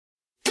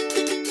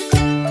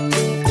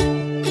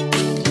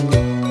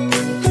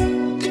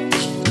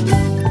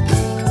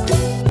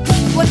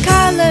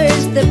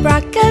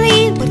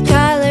broccoli? What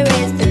color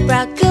is the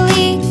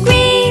broccoli?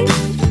 Green,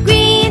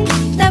 green,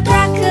 the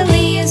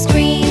broccoli is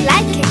green.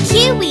 Like a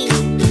kiwi,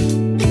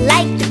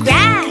 like the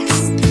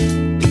grass,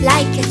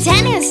 like a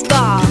tennis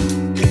ball.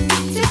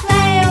 To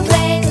play all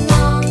day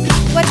long.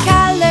 What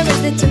color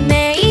is the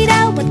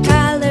tomato? What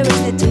color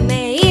is the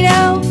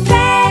tomato?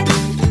 Red,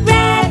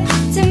 red,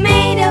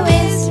 tomato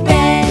is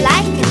red.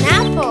 Like an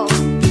apple,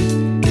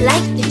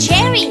 like the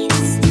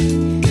cherries,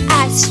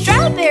 a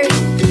strawberry.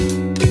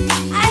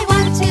 I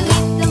want to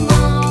eat them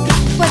all.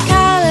 What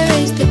color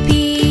is the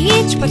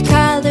peach? What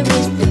color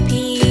is the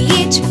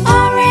peach?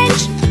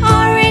 Orange,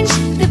 orange,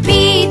 the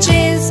peach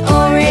is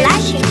orange.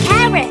 Like a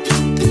carrot,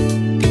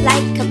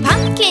 like a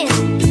pumpkin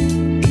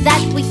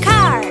that we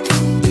carve.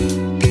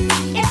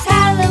 It's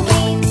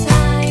Halloween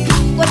time.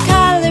 What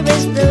color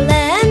is the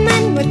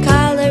lemon? What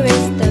color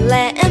is the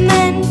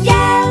lemon?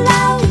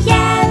 Yellow,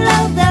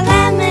 yellow, the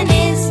lemon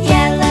is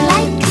yellow.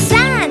 Like the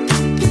sun,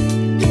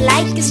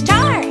 like a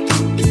star,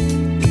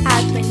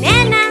 a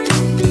banana.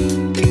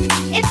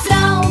 It's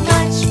so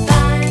much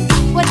fun.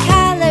 What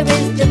color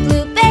is the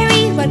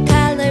blueberry? What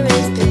color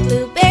is the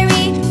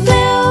blueberry?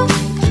 Blue,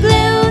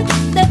 blue,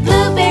 the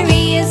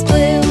blueberry is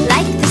blue.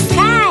 Like the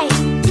sky,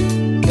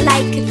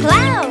 like a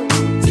cloud,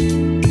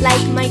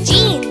 like my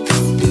jeans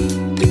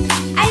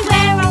I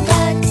wear all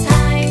the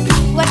time.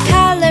 What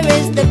color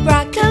is the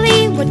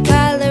broccoli? What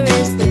color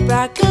is the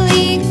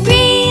broccoli?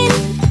 Green,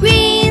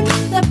 green,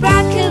 the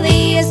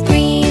broccoli is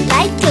green.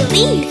 Like a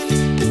leaf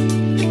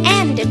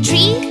and a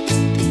tree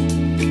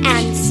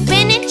and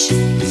spinach,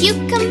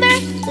 cucumber,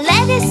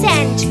 lettuce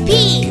and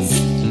peas.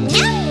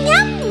 Yum,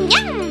 yum,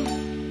 yum.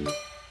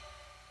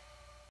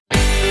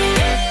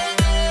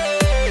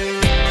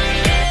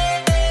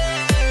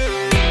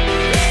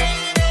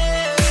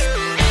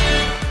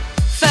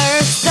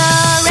 First the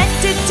red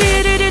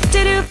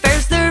do-do-do-do-do,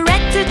 first the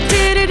red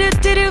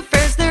do-do-do-do-do,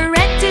 first the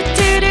red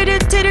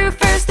do-do-do-do-do,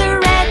 first the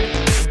red.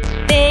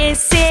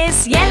 This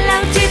is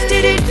yellow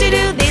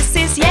do-do-do-do-do, this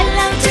is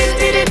yellow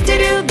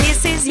do-do-do-do-do,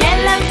 this is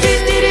yellow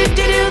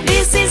do-do-do-do-do,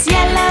 this is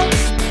yellow.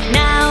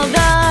 Now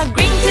the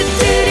green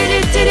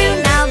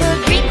do-do-do-do-do, now the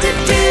green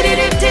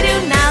do-do-do-do-do,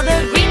 now the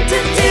green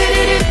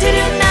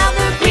do-do-do-do-do, now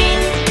the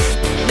green.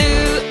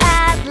 Blue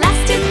at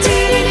last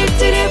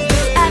do-do-do-do-do,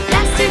 blue at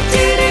last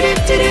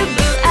do-do-do-do-do,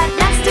 blue at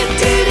last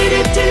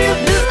do-do-do-do-do,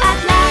 blue at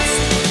last.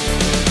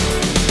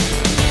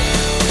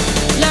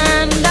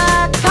 Learn the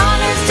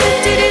colors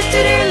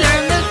do-do-do-do-do,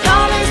 learn the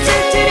colors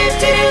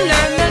do-do-do-do-do,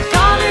 learn the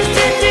colors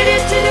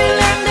do-do-do-do-do,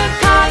 learn the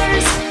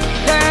colors.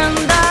 Learn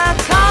the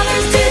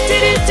colors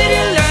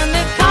do-do-do-do-do, learn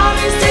the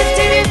colors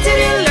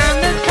do-do-do-do-do, learn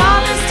the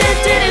colors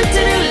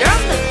do-do-do-do-do,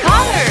 learn the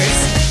colors.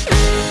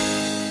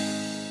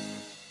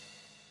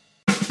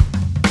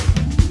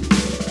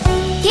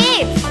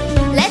 Kids,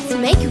 let's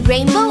make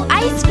rainbow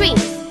ice cream.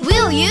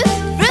 We'll use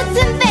fruits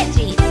and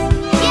veggies.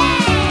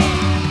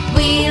 Yeah!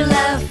 We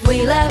love,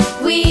 we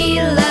love,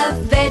 we love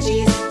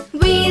veggies.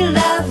 We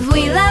love,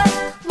 we love,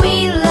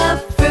 we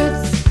love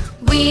fruits.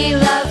 We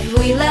love,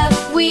 we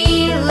love,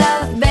 we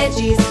love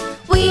veggies.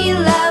 We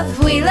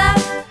love, we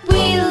love,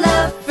 we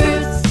love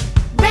fruits.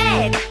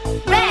 Red,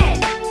 red,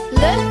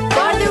 look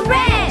for the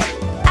red.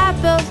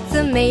 Apple,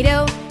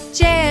 tomato,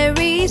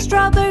 cherry,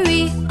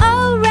 strawberry,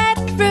 all red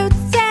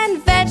fruits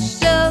and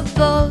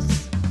vegetables.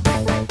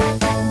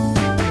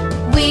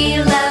 We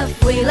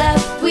love, we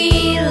love,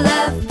 we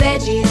love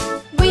veggies.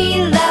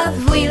 We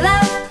love, we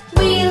love,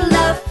 we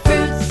love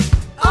fruits.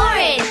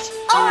 Orange,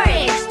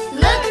 orange,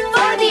 look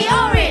for the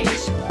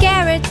orange.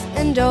 Carrots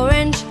and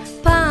orange,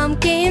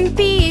 pumpkin,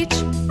 peach,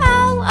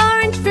 all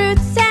orange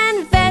fruits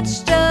and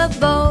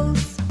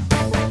vegetables.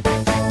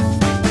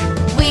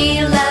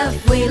 We love,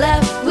 we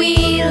love,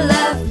 we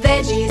love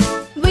veggies.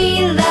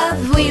 We love,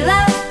 we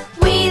love,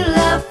 we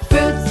love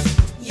fruits.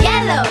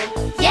 Yellow,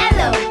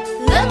 yellow,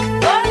 look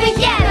for the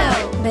yellow.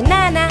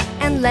 Banana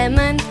and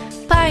lemon,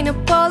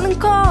 pineapple and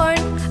corn,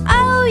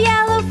 all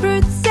yellow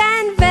fruits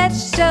and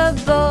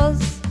vegetables.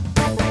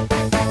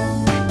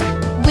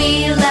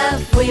 We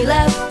love, we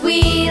love,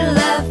 we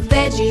love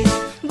veggies.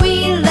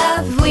 We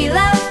love, we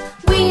love,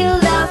 we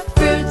love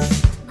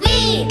fruits.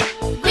 Green,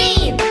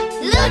 green,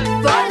 look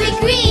for the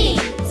green.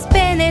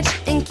 Spinach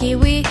and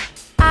kiwi,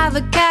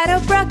 avocado,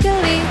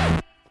 broccoli.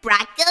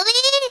 Broccoli?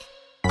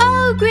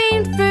 All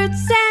green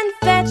fruits and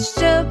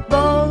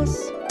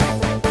vegetables.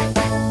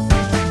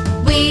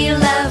 We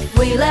love,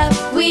 we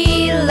love,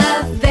 we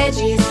love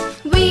veggies.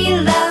 We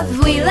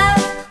love, we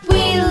love,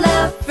 we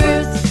love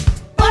fruits.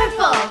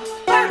 Purple,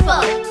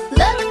 purple,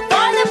 look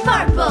for the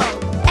purple.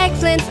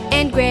 Eggplant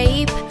and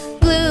grape,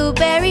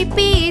 blueberry,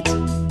 peach,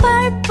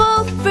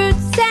 purple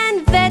fruits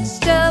and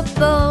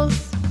vegetables.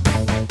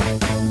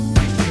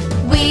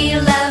 We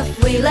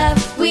love, we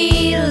love,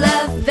 we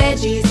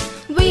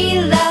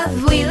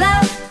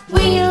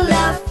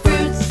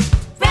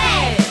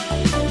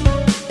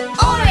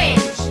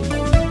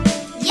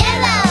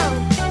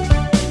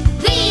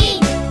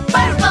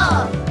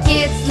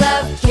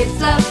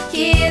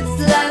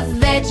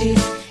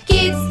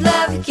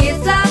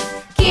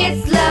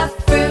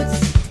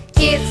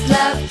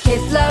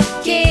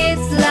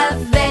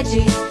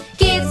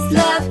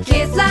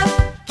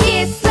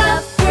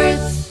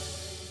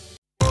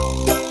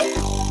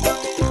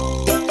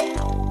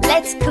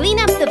Clean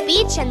up the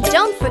beach and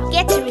don't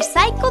forget to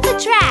recycle the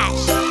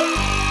trash.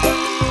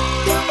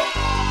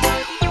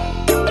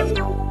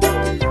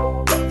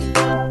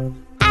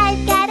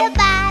 I've got a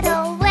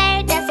bottle,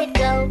 where does it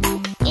go?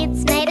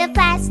 It's made of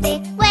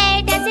plastic,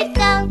 where does it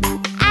go?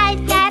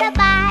 I've got a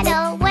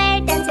bottle,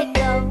 where does it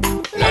go?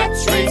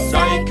 Let's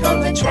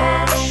recycle the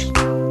trash.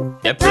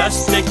 The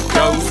plastic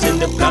goes in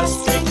the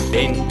plastic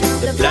bin.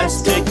 The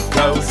plastic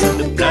goes in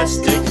the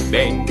plastic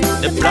bin.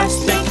 The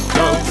plastic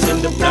goes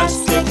in the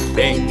plastic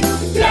bin.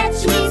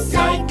 Let's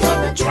recycle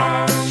the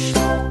trash.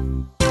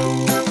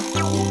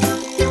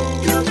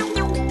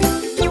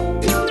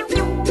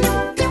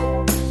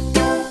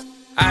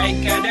 I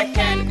got a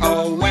can,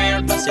 oh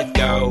where does it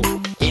go?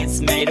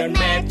 It's made of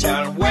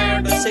metal,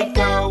 where does it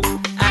go?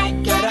 I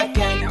got a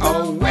can,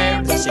 oh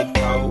where does it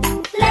go?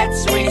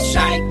 Let's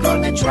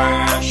recycle the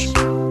trash.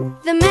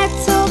 The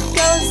metal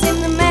goes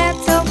in the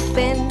metal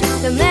bin.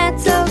 The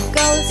metal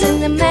goes in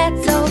the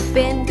metal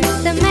bin.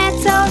 The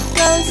metal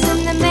goes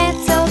in the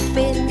metal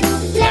bin.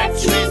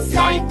 Let's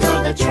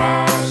recycle the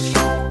trash.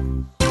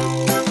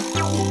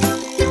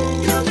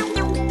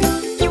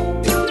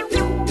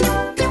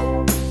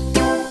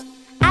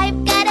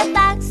 I've got a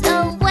box,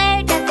 oh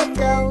where does it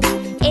go?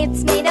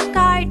 It's made of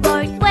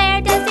cardboard,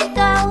 where does it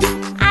go?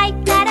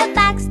 I've got a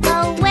box,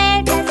 oh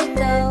where does it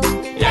go?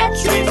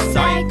 Let's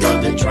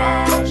recycle the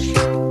trash.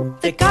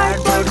 The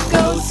cardboard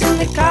goes in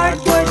the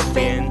cardboard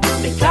bin.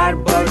 The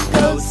cardboard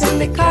goes in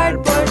the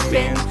cardboard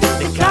bin.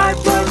 The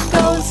cardboard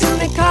goes in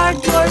the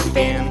cardboard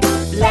bin.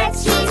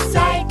 Let's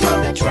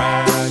recycle the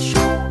trash.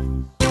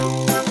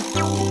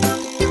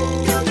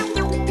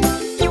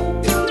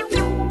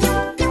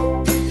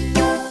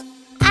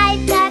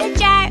 I've got a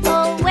jar,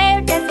 oh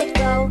where does it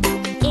go?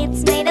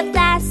 It's made of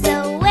glass,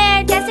 so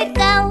where does it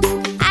go?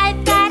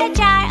 I've got a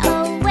jar,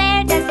 oh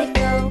where does it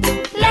go?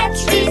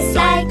 Let's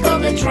recycle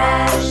the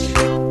trash.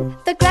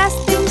 The glass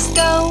things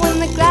go in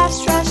the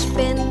glass trash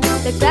bin.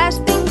 The glass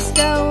things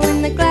go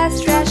in the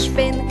glass trash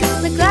bin.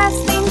 The glass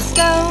things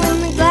go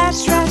in the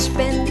glass trash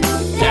bin.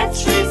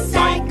 Let's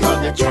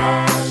recycle the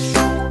trash.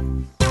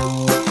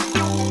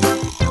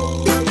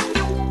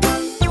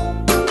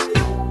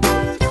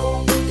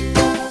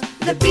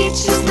 The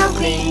beach is now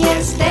clean,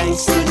 yes,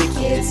 thanks to the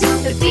kids.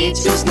 The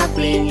beach is now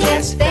clean,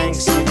 yes,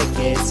 thanks to the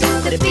kids.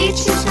 The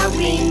beach is now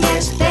clean,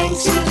 yes,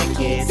 thanks to the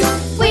kids.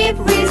 We've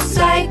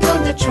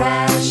recycled the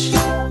trash.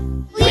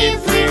 We've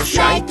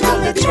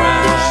recycled the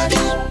trash.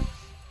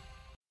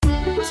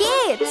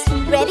 Kids,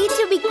 ready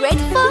to be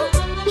grateful?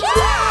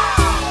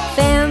 Yeah!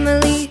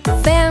 Family,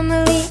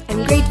 family,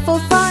 I'm grateful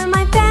for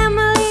my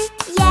family.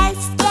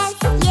 Yes, yes,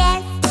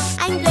 yes,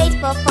 I'm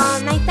grateful for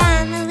my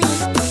family.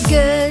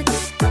 Good,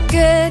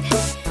 good,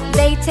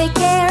 they take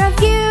care of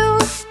you.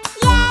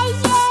 Yay,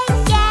 yay,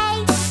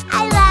 yay,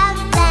 I love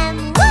them,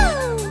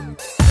 woo!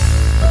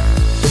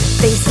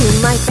 Thanks to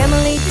my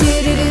family,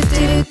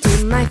 do-do-do-do-do,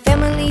 to my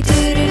family,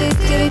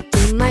 do-do-do-do-do,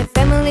 to my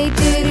family,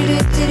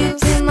 do-do-do-do-do,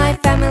 to my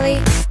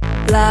family.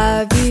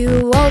 Love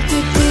you all,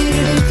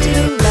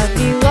 do-do-do-do-do, love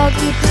you all,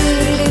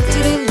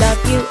 do-do-do-do-do,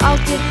 love you all,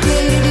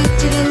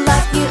 do-do-do-do-do,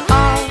 love you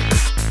all.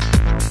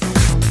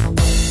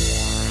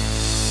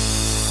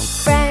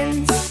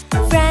 Friends,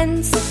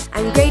 friends,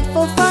 I'm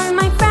grateful for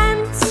my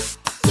friends.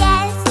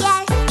 Yes,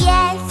 yes,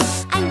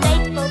 yes, I'm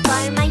grateful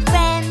for my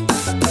friends.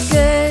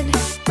 Good,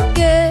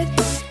 good,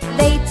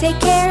 they take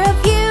care of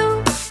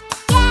you.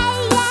 Yay,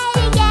 yay,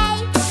 yay,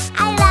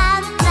 I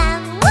love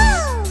them,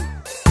 woo!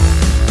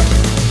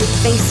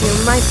 Thanks to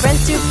my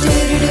friends,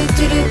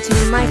 do-do-do-do-do, to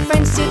my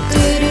friends,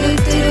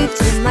 do-do-do-do-do,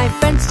 to my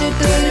friends,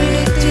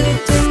 do-do-do-do-do,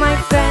 to my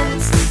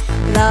friends.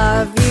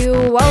 Love you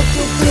all,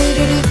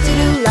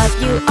 do-do-do-do-do, love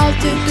you all,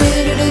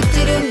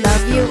 do-do-do-do-do,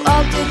 love you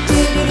all,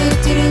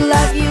 do-do-do-do-do,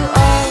 love you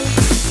all.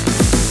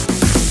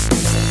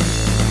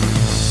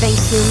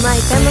 Thanks to my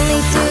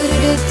family,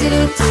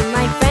 do-do-do-do-do, to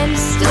my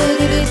friends,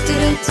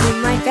 do-do-do-do-do, to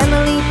my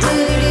family,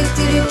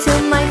 do-do-do-do-do, to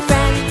my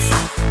friends.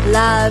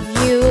 Love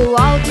you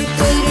all,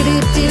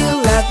 do-do-do-do-do,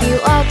 love you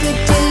all,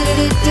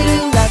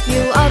 do-do-do-do-do, love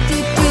you all,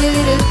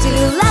 do-do-do-do-do,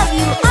 love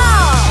you all.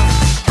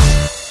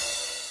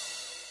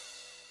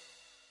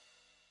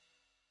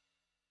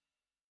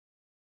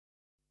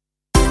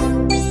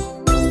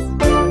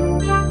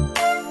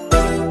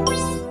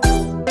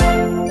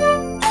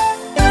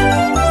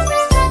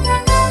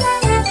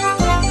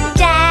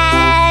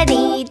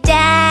 Daddy,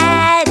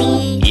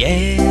 Daddy.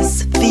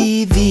 Yes,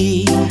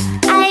 Phoebe.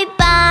 I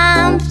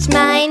bumped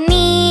my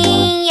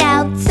knee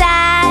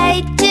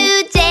outside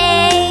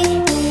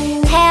today.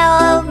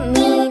 Help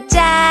me,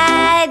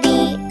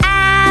 Daddy.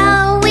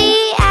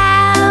 Owie,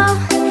 ow.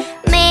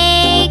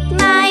 Make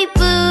my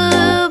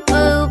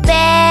boo-boo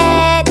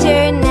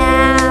better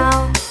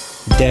now.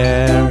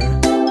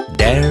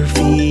 There,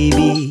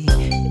 Phoebe,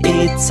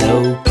 it's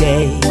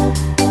okay.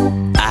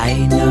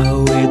 I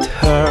know it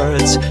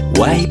hurts,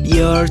 wipe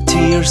your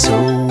tears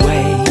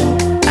away.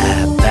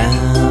 A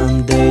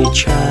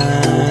bandage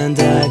and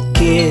a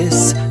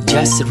kiss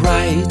just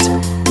right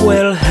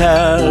will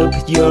help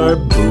your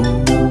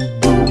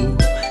boo-boo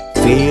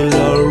feel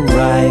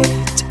alright.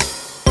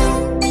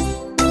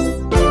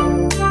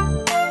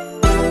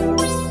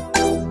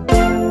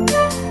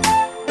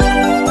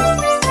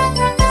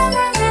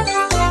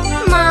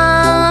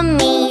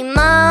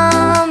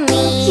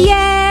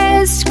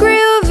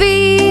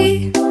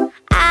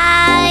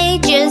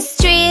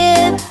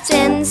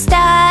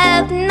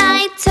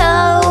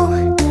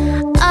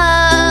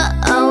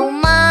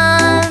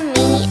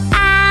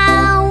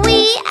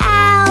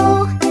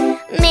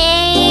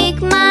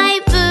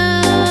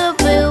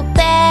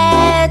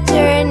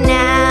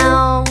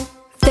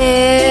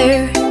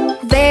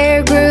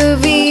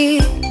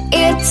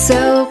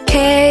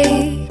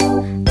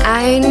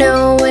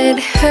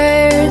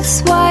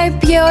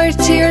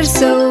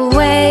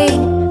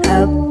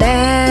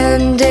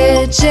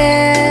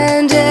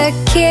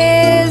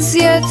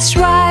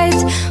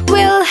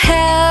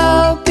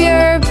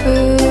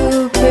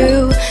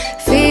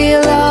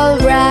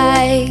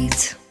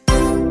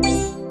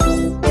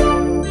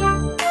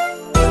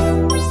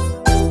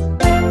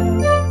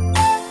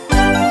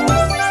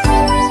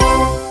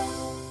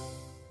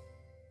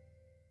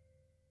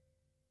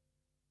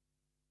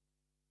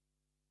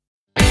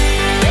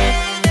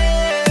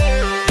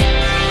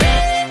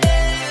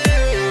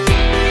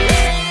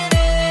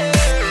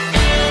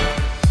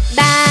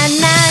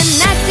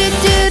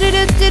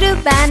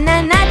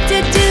 banana, do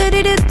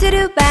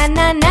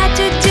banana,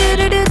 do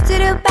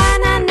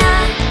banana.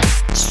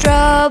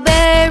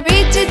 Strawberry,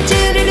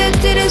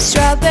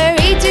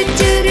 strawberry,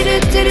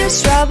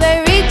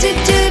 strawberry,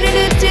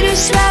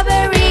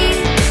 strawberry.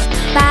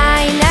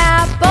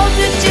 Pineapple,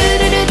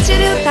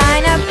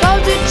 pineapple,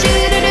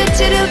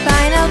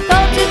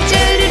 pineapple,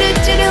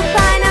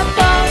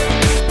 pineapple.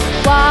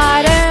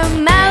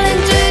 Watermelon,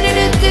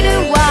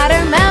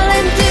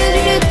 watermelon,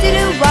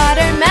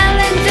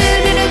 watermelon,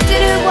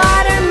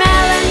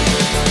 watermelon.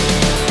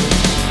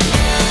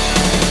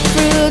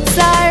 Fruits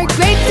are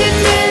great,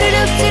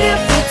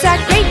 fruits are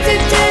great,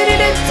 fruits are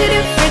great,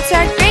 fruits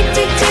are great.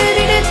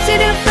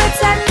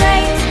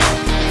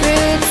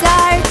 Fruits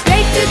are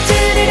great,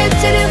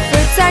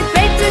 fruits are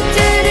great,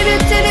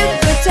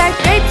 fruits are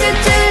great,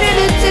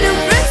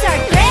 fruits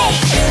are great.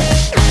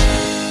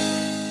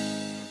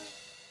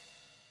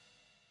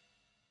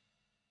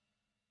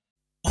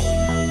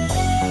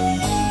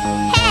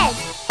 Head,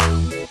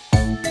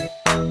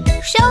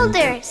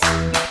 shoulders,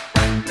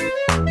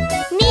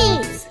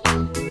 knees,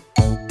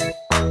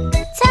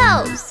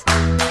 toes,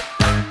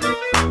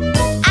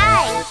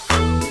 eyes,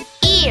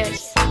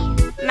 ears,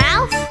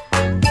 mouth,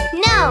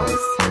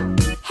 nose.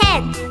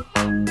 Head,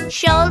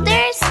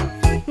 shoulders,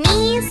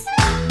 knees,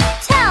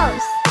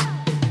 toes.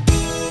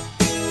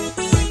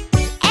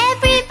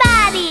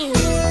 Everybody.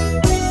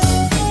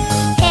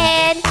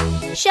 Head,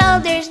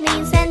 shoulders,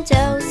 knees and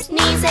toes,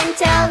 knees and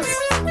toes.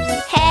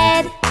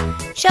 Head,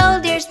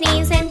 shoulders,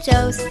 knees and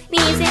toes,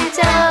 knees and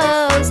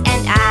toes.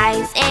 And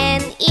eyes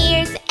and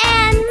ears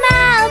and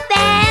mouth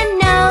and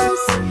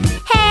nose.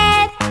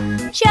 Head,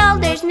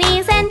 shoulders,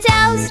 knees and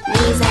toes,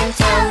 knees and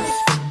toes.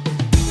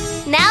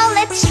 Now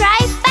let's try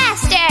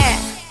faster.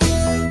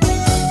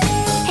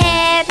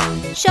 Head,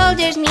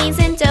 shoulders, knees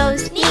and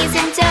toes, knees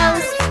and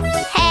toes.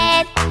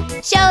 Head,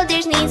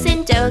 shoulders, knees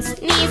and toes,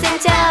 knees and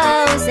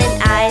toes.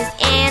 And eyes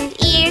and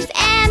ears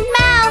and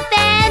mouth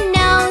and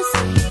nose.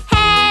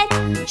 Head,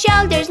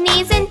 shoulders,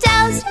 knees and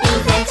toes,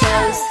 knees and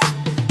toes.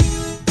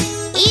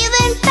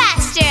 Even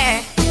faster.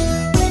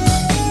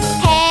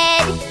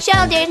 Head,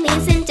 shoulders,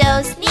 knees and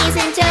toes, knees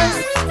and toes.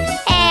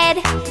 Head,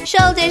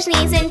 shoulders,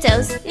 knees and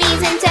toes,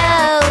 knees and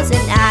toes.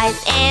 And eyes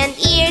and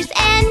ears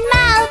and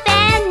mouth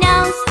and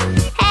nose.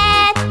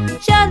 Head,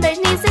 shoulders,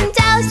 knees and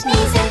toes,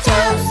 knees and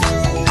toes.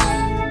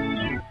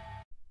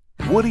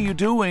 What are you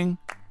doing?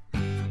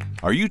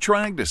 Are you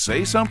trying to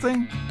say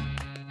something?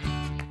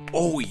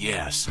 Oh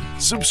yes,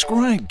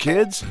 subscribe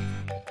kids!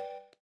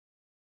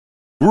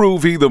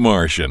 Groovy the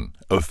Martian,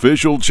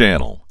 official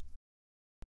channel.